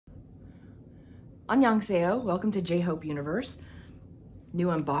Annyeonghaseyo, welcome to Jhope Universe. New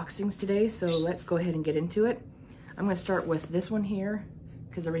unboxings today, so let's go ahead and get into it. I'm going to start with this one here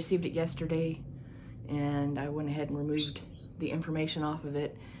because I received it yesterday and I went ahead and removed the information off of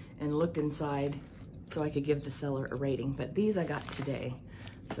it and looked inside so I could give the seller a rating, but these I got today.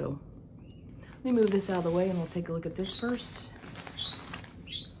 So let me move this out of the way and we'll take a look at this first.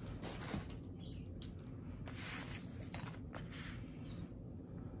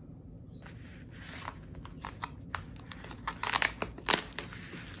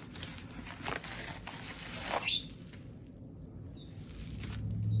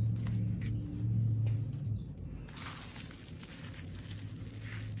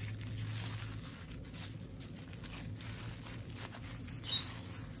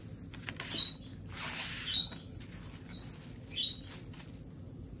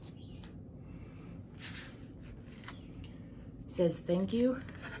 Says thank you.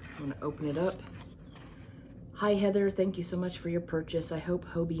 I'm gonna open it up. Hi Heather, thank you so much for your purchase. I hope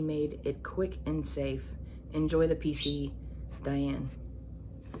Hobie made it quick and safe. Enjoy the PC, Diane.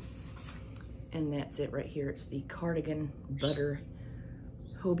 And that's it right here. It's the Cardigan Butter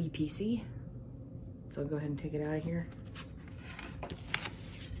Hobie PC. So I'll go ahead and take it out of here.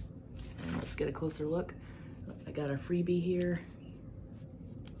 And let's get a closer look. I got a freebie here.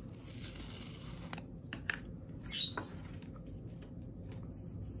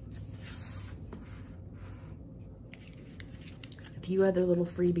 A few other little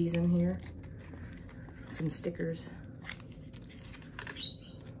freebies in here, some stickers.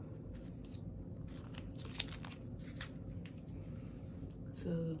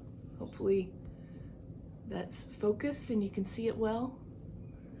 So hopefully that's focused and you can see it well.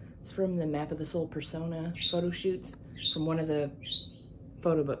 It's from the Map of the Soul Persona photo shoots from one of the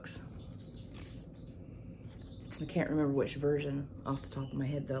Photobooks. I can't remember which version off the top of my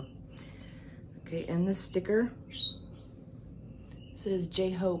head though. Okay, and this sticker says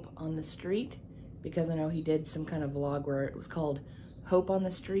Jhope on the street, because I know he did some kind of vlog where it was called Hope on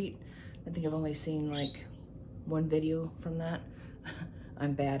the Street. I think I've only seen like one video from that.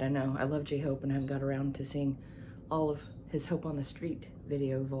 I'm bad, I know. I love Jhope and I haven't got around to seeing all of his Hope on the Street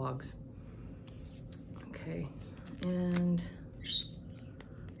video vlogs. Okay, and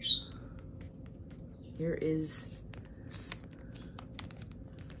here is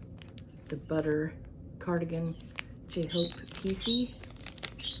the Butter Cardigan Jhope PC.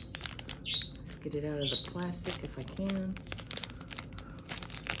 Just get it out of the plastic if I can.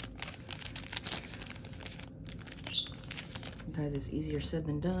 Sometimes it's easier said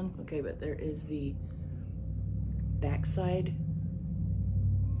than done. Okay, but there is the back side.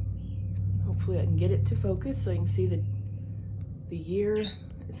 Hopefully I can get it to focus so you can see the year.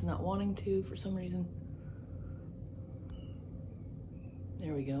 It's not wanting to for some reason.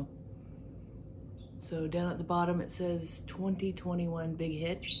 There we go. So down at the bottom it says 2021 big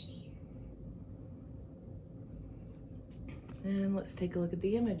hit. And let's take a look at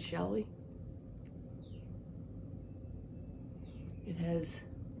the image, shall we? It has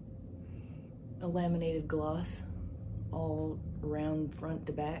a laminated gloss all around front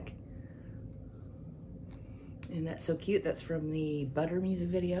to back. And that's so cute. That's from the Butter music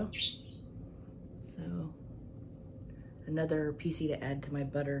video. So another PC to add to my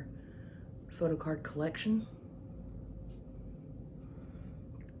Butter photo card collection.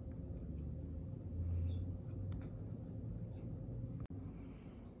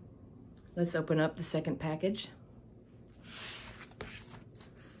 Let's open up the second package.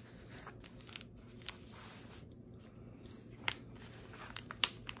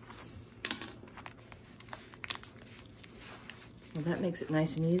 Well, that makes it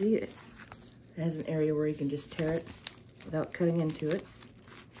nice and easy. It has an area where you can just tear it without cutting into it.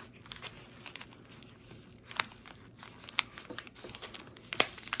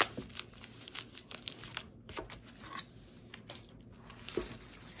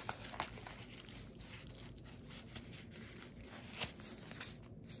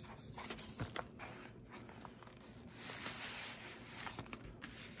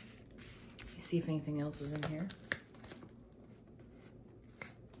 See if anything else is in here.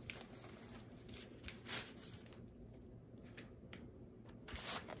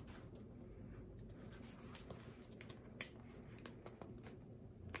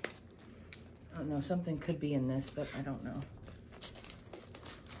 I don't know, something could be in this, but I don't know.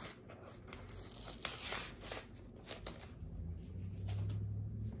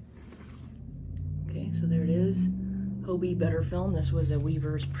 Okay, so there it is. Hobie Butter Film. This was a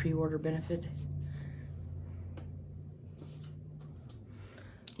Weaver's pre-order benefit,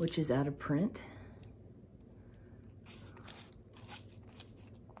 which is out of print.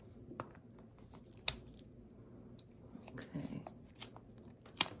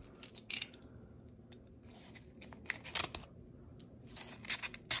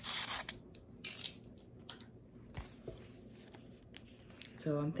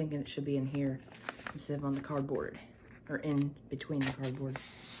 So I'm thinking it should be in here instead of on the cardboard, or in between the cardboard.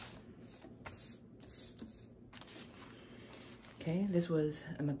 Okay, this was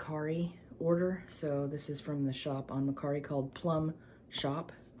a Macari order. So this is from the shop on Macari called Plum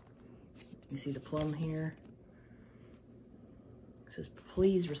Shop. You see the plum here. It says,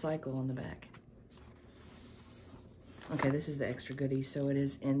 please recycle on the back. Okay, this is the extra goodie, so it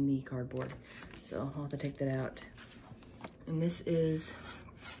is in the cardboard. So I'll have to take that out. And this is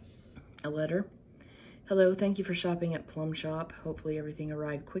a letter. Hello, thank you for shopping at Plum Shop. Hopefully everything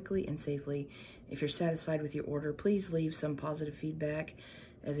arrived quickly and safely. If you're satisfied with your order, please leave some positive feedback.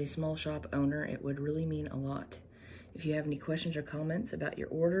 As a small shop owner, it would really mean a lot. If you have any questions or comments about your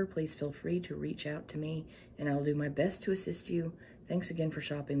order, please feel free to reach out to me and I'll do my best to assist you. Thanks again for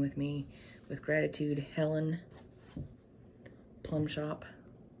shopping with me. With gratitude, Helen, Plum Shop.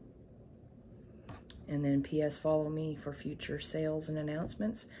 And then P.S. follow me for future sales and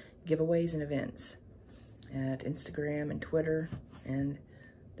announcements, giveaways and events at Instagram and Twitter. And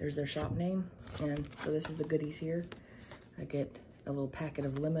there's their shop name. And so this is the goodies here. I get a little packet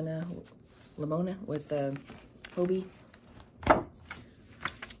of Limona with the Jhope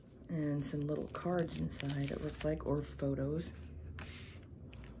and some little cards inside, it looks like, or photos.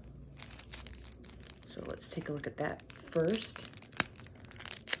 So let's take a look at that first.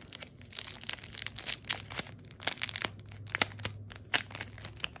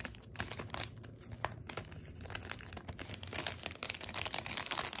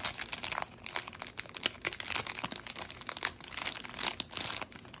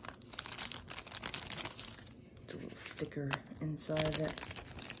 Sticker inside that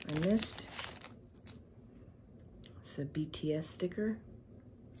I missed. It's a BTS sticker.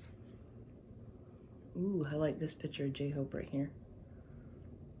 Ooh, I like this picture of Jhope right here.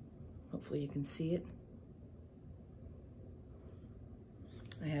 Hopefully you can see it.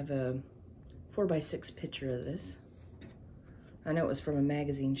 I have a 4x6 picture of this. I know it was from a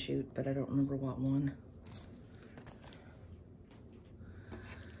magazine shoot, but I don't remember what one.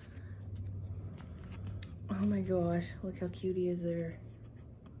 Oh my gosh, look how cute he is there.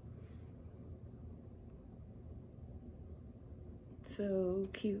 So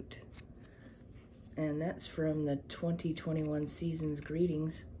cute. And that's from the 2021 Seasons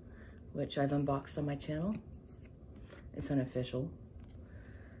Greetings, which I've unboxed on my channel. It's unofficial.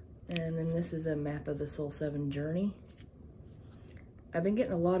 And then this is a map of the Soul 7 journey. I've been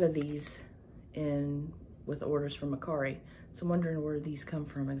getting a lot of these in with orders from Macari, so I'm wondering where these come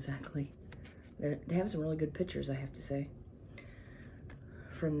from exactly. They have some really good pictures, I have to say,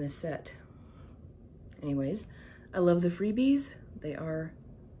 from this set. Anyways, I love the freebies. They are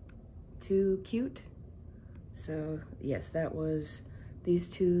too cute. So yes, that was these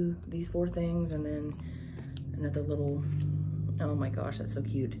four things, and then another little, oh my gosh, that's so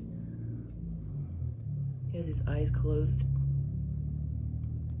cute. He has his eyes closed.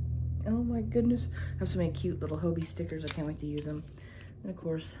 Oh my goodness. I have so many cute little Jhope stickers. I can't wait to use them. And of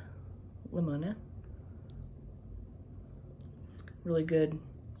course, Limona. Really good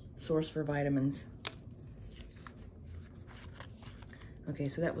source for vitamins. Okay,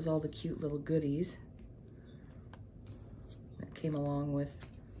 so that was all the cute little goodies that came along with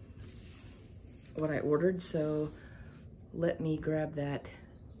what I ordered. So let me grab that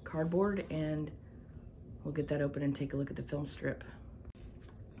cardboard and we'll get that open and take a look at the film strip.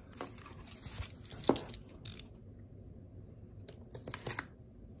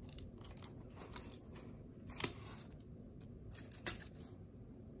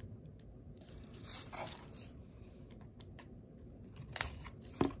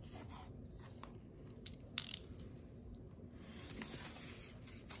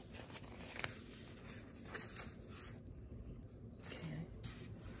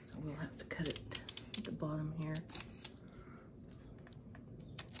 We'll have to cut it at the bottom here.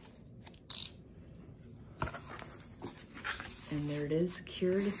 And there it is,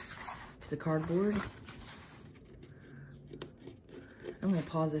 secured to the cardboard. I'm gonna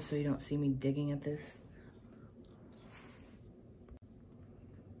pause this so you don't see me digging at this.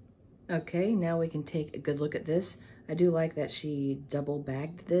 Okay, now we can take a good look at this. I do like that she double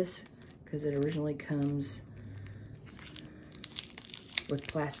bagged this because it originally comes with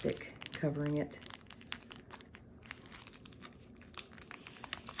plastic covering it.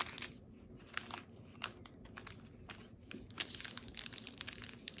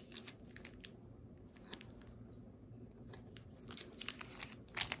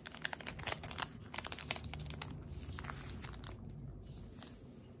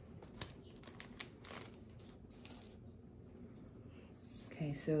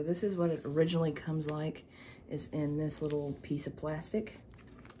 Okay, so this is what it originally comes like, is in this little piece of plastic.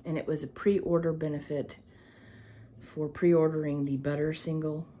 and it was a pre-order benefit for pre-ordering the butter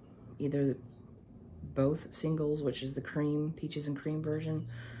single, either both singles, which is the cream, peaches and cream version,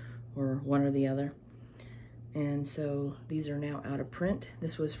 or one or the other. And so these are now out of print.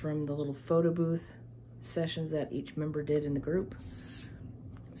 This was from the little photo booth sessions that each member did in the group.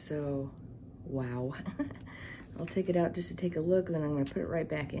 So, wow. I'll take it out just to take a look, and then I'm gonna put it right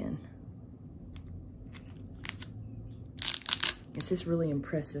back in. It's just really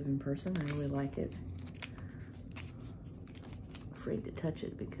impressive in person. I really like it. I'm afraid to touch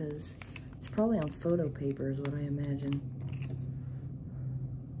it because it's probably on photo paper is what I imagine.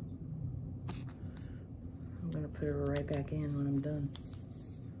 I'm gonna put it right back in when I'm done.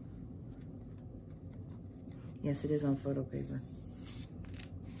 Yes, it is on photo paper.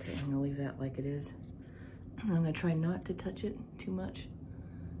 Okay, I'm gonna leave that like it is. I'm gonna try not to touch it too much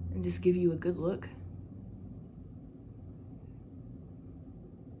and just give you a good look.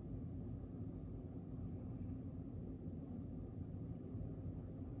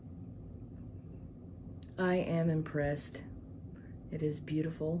 I am impressed. It is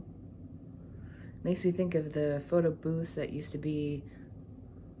beautiful. Makes me think of the photo booths that used to be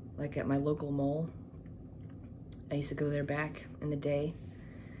like at my local mall. I used to go there back in the day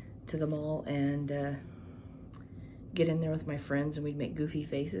to the mall and get in there with my friends, and we'd make goofy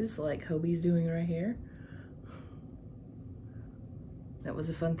faces like Hobie's doing right here. That was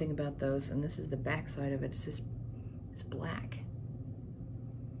a fun thing about those, and this is the back side of it. It's black.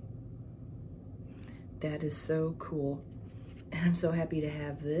 That is so cool. And I'm so happy to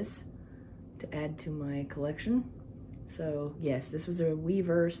have this to add to my collection. So yes, this was a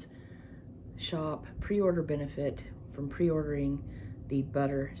Weverse shop pre-order benefit from pre-ordering the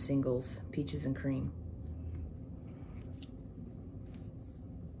butter singles, peaches and cream.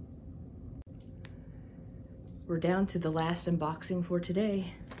 We're down to the last unboxing for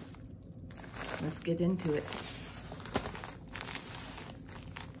today. Let's get into it.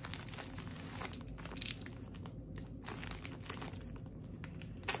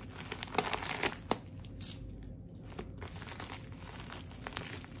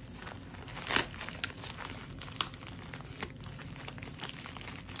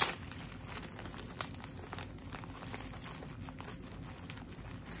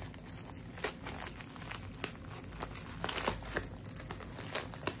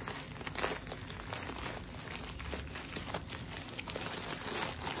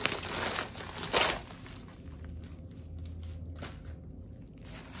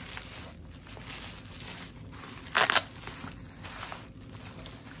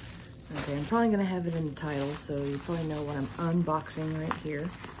 Okay, I'm probably gonna have it in the title, so you probably know what I'm unboxing right here.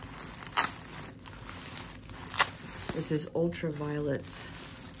 This is Ultraviolets.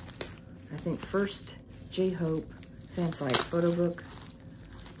 I think first Jhope Fansite photo book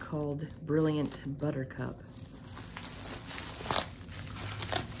called Brilliant Buttercup.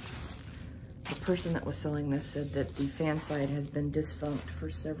 The person that was selling this said that the fan site has been defunct for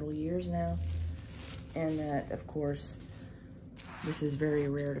several years now, and that, of course, this is very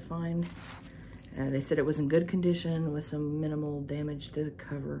rare to find. They said it was in good condition with some minimal damage to the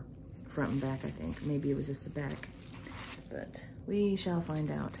cover, front and back, I think. Maybe it was just the back, but we shall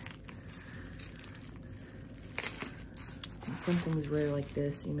find out. When something's rare like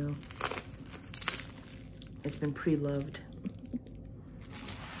this, you know, it's been pre-loved.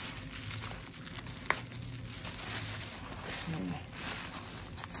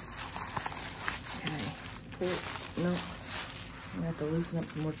 Okay. No. I'm gonna have to loosen up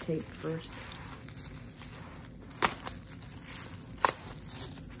some more tape first.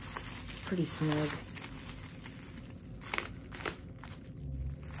 It's pretty snug.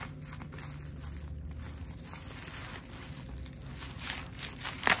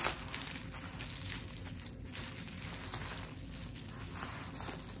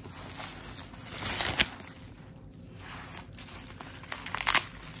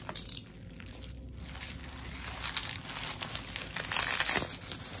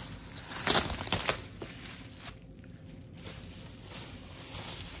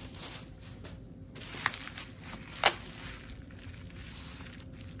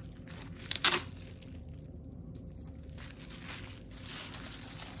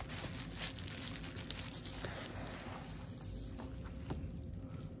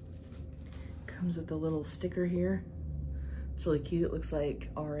 Comes with a little sticker here. It's really cute. It looks like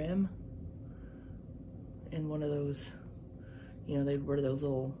RM. And one of those, you know, they'd wear those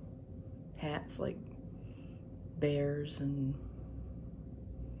little hats like bears and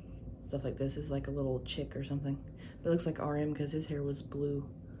stuff like this. Is like a little chick or something. But it looks like RM because his hair was blue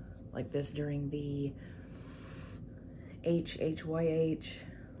like this during the HYH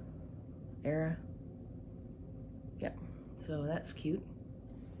era. Yep, so that's cute.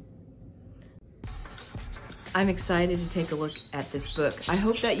 I'm excited to take a look at this book. I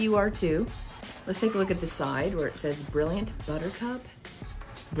hope that you are too. Let's take a look at the side where it says Brilliant Buttercup,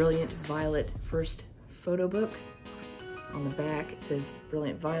 Brilliant Violet First Photobook. On the back it says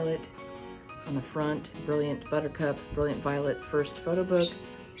Brilliant Violet. On the front, Brilliant Buttercup, Brilliant Violet First Photobook.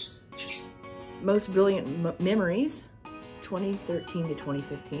 Most Brilliant Memories, 2013 to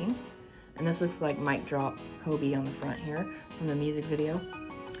 2015. And this looks like Mic Drop Jhope on the front here from the music video.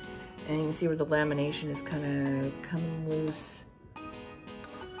 And you can see where the lamination is kind of coming loose.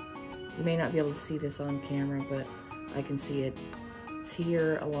 You may not be able to see this on camera, but I can see it. It's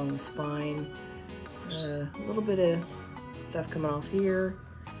here along the spine. A little bit of stuff coming off here.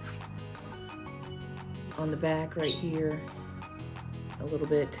 On the back right here. A little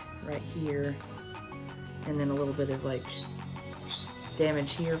bit right here. And then a little bit of like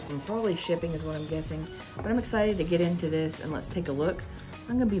damage here from probably shipping is what I'm guessing. But I'm excited to get into this and let's take a look.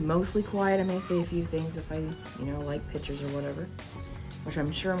 I'm gonna be mostly quiet. I may say a few things if I, you know, like pictures or whatever, which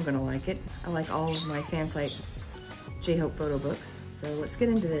I'm sure I'm gonna like it. I like all of my Fansite Jhope photo books. So let's get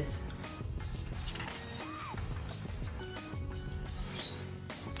into this.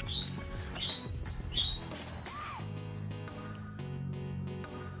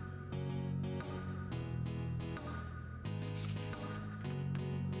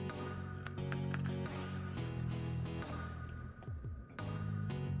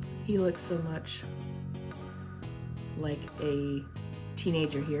 He looks so much like a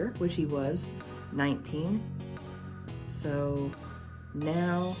teenager here, which he was, 19. So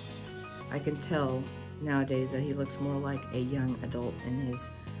now I can tell nowadays that he looks more like a young adult in his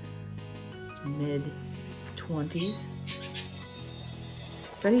mid-20s.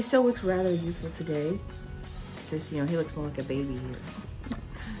 But he still looks rather youthful today. It's just, you know, he looks more like a baby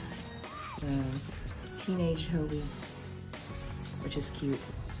here. Teenage Jhope, which is cute.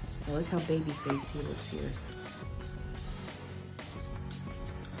 I like how baby face he looks here.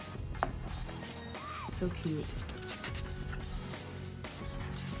 So cute.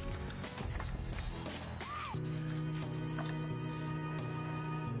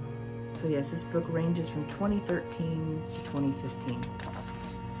 So yes, this book ranges from 2013 to 2015.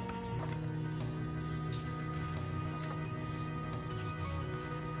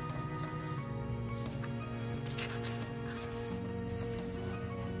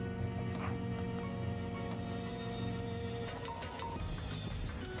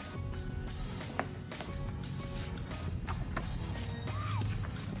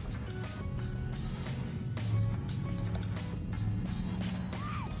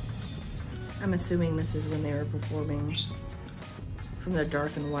 I'm assuming this is when they were performing from their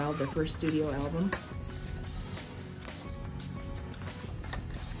Dark and Wild, their first studio album.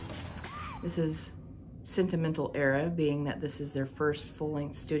 This is sentimental era, being that this is their first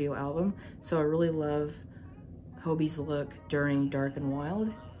full-length studio album. So I really love Jhope's look during Dark and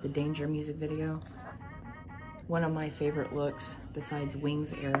Wild, the Danger music video. One of my favorite looks besides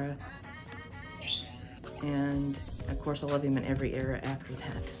Wings era. And of course I love him in every era after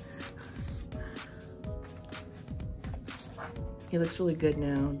that. He looks really good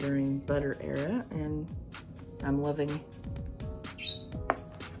now during Butter era, and I'm loving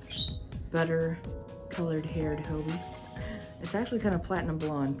butter colored haired Jhope. It's actually kind of platinum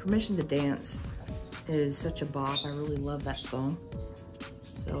blonde. Permission to Dance is such a bop. I really love that song.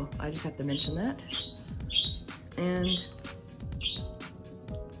 So I just have to mention that. And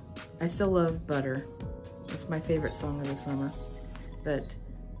I still love Butter. It's my favorite song of the summer. But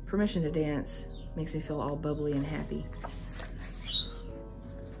Permission to Dance makes me feel all bubbly and happy.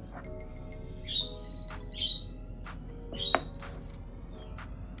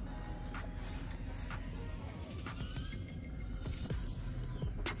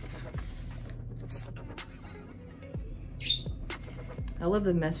 I love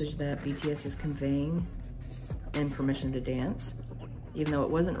the message that BTS is conveying in Permission to Dance. Even though it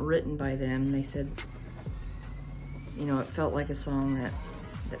wasn't written by them, they said, you know, it felt like a song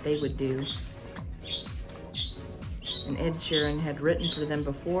that they would do. And Ed Sheeran had written for them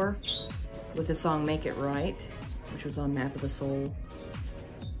before with the song Make It Right, which was on Map of the Soul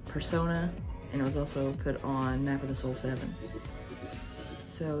Persona, and it was also put on Map of the Soul 7.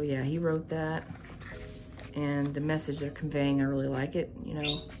 So yeah, he wrote that. And the message they're conveying, I really like it, you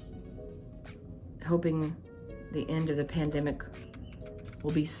know, hoping the end of the pandemic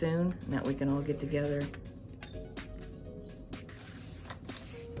will be soon and that we can all get together.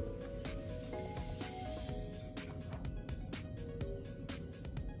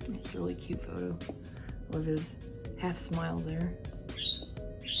 It's a really cute photo. Love his half smile there.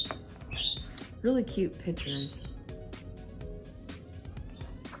 Really cute pictures.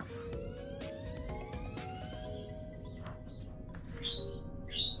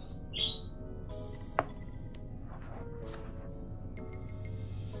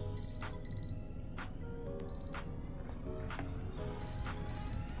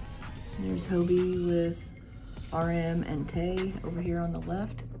 There's Hobie with RM and Tay over here on the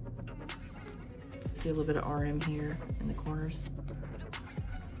left. See a little bit of RM here in the corners.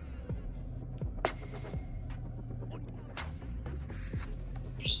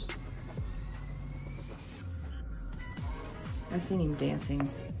 I've seen him dancing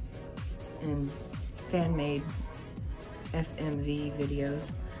in fan-made FMV videos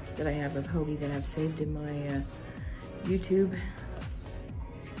that I have of Hobie that I've saved in my YouTube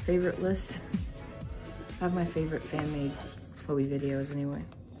favorite list. I have my favorite fan-made Hobie videos anyway.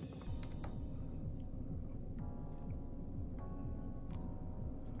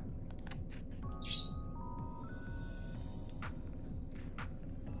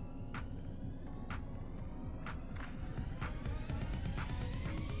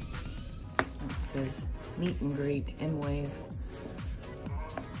 It says meet and greet M-Wave.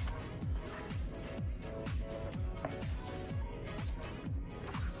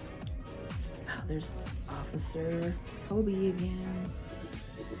 Oh, there's Officer Hobie again.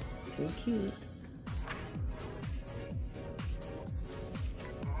 Too cute.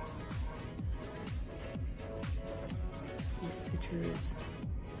 These pictures.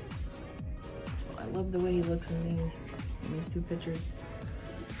 Oh, I love the way he looks in these two pictures.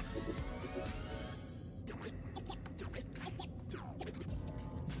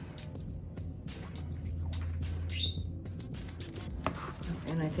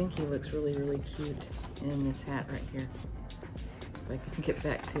 And I think he looks really, really cute in this hat right here. If I can get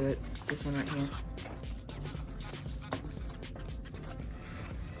back to it, this one right here.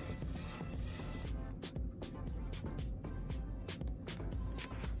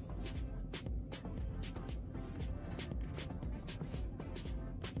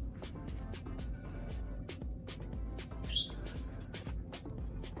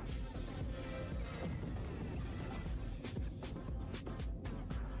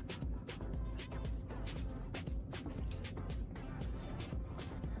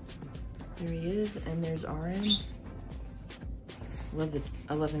 There he is, and there's RM.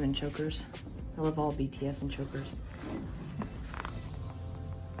 I love him in chokers. I love all BTS in chokers.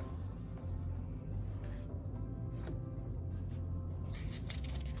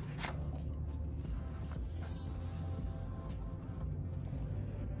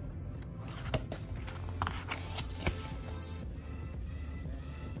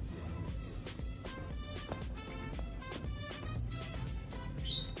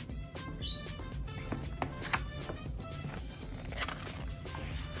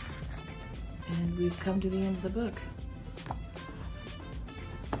 And we've come to the end of the book.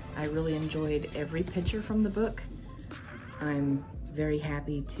 I really enjoyed every picture from the book. I'm very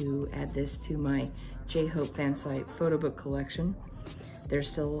happy to add this to my Jhope Fansite Photobook collection.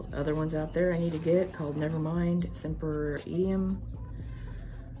 There's still other ones out there I need to get called Nevermind, Semper Idiom.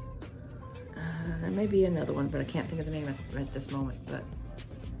 There may be another one, but I can't think of the name at this moment. But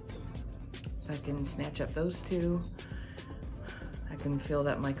if I can snatch up those two, I can feel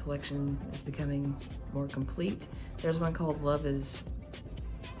that my collection is becoming more complete. There's one called Love Is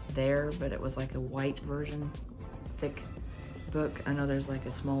There, but it was like a white version, thick book. I know there's like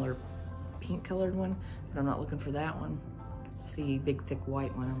a smaller pink colored one, but I'm not looking for that one. It's the big thick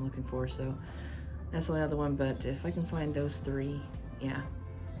white one I'm looking for, so that's the only other one. But if I can find those three, yeah,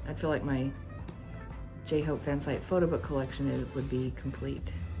 I'd feel like my Jhope Fansite Photobook collection would be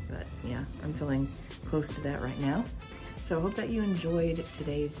complete. But yeah, I'm feeling close to that right now. So I hope that you enjoyed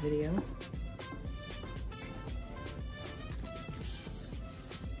today's video.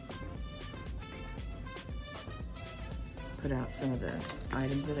 Put out some of the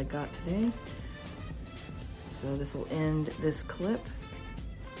items that I got today. So this will end this clip.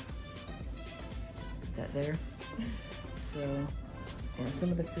 Put that there. So, and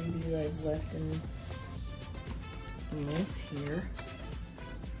some of the freebies I've left in this here.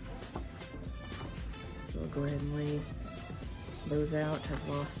 So I'll go ahead and lay those out. I've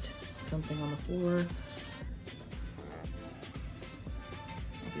lost something on the floor.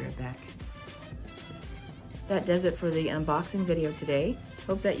 I'll be right back. That does it for the unboxing video today.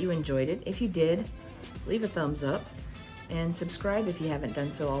 Hope that you enjoyed it. If you did, leave a thumbs up and subscribe if you haven't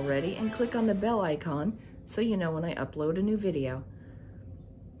done so already, and click on the bell icon so you know when I upload a new video.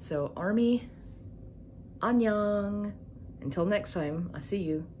 So Army, annyeong. Until next time, I'll see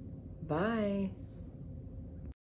you. Bye.